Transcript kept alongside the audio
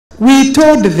We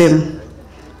told them,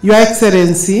 Your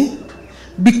Excellency,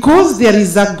 because there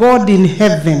is a God in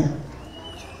heaven,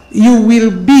 you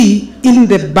will be in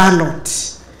the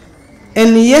ballot.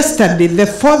 And yesterday, the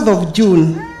 4th of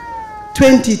June,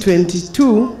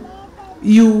 2022,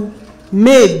 you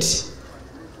made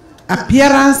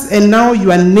appearance and now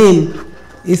your name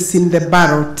is in the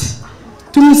ballot.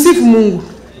 Tumsifu Mungu.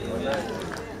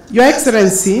 Your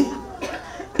Excellency,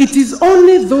 it is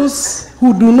only those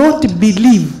who do not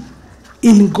believe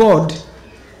in God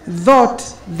thought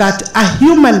that a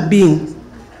human being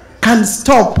can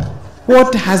stop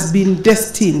what has been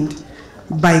destined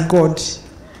by God.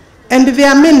 And there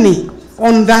are many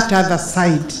on that other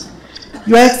side.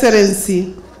 Your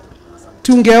Excellency,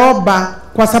 tungeomba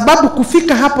kwa sababu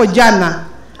kufika hapo jana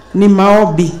ni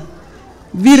maombi.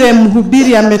 Vile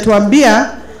mhubiri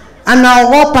ametuambia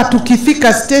anaogopa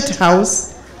tukifika State House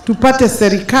tupate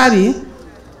serikali,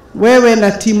 wewe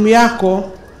na timu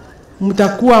yako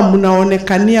mtakuwa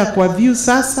mnaonekania kwa view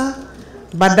sasa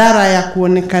badala ya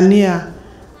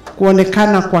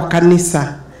kuonekana kwa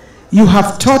kanisa. You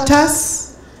have taught us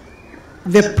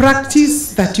the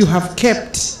practice that you have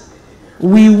kept.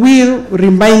 We will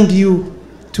remind you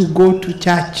to go to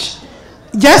church.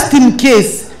 Just in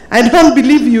case, I don't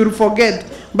believe you'll forget,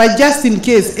 but just in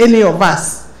case any of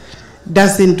us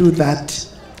doesn't do that.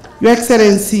 Your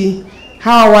Excellency,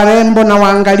 hawa warembo na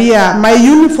waangalia, my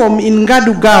uniform in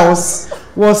Ngadu Girls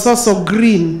was also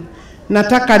green.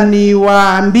 Nataka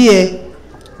niwaambie,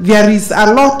 there is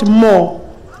a lot more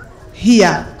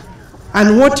here,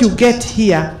 and what you get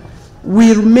here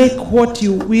will make what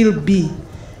you will be.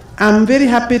 I'm very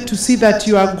happy to see that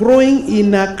you are growing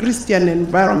in a Christian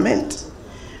environment,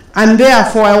 and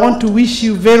therefore I want to wish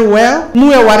you very well.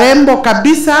 Muwe warembo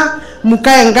kabisa,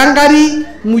 mukae ngangari,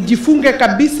 mujifunge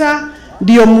kabisa,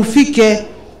 ndio mufike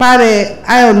pale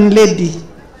Iron Lady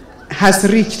has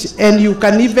reached, and you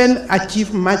can even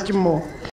achieve much more.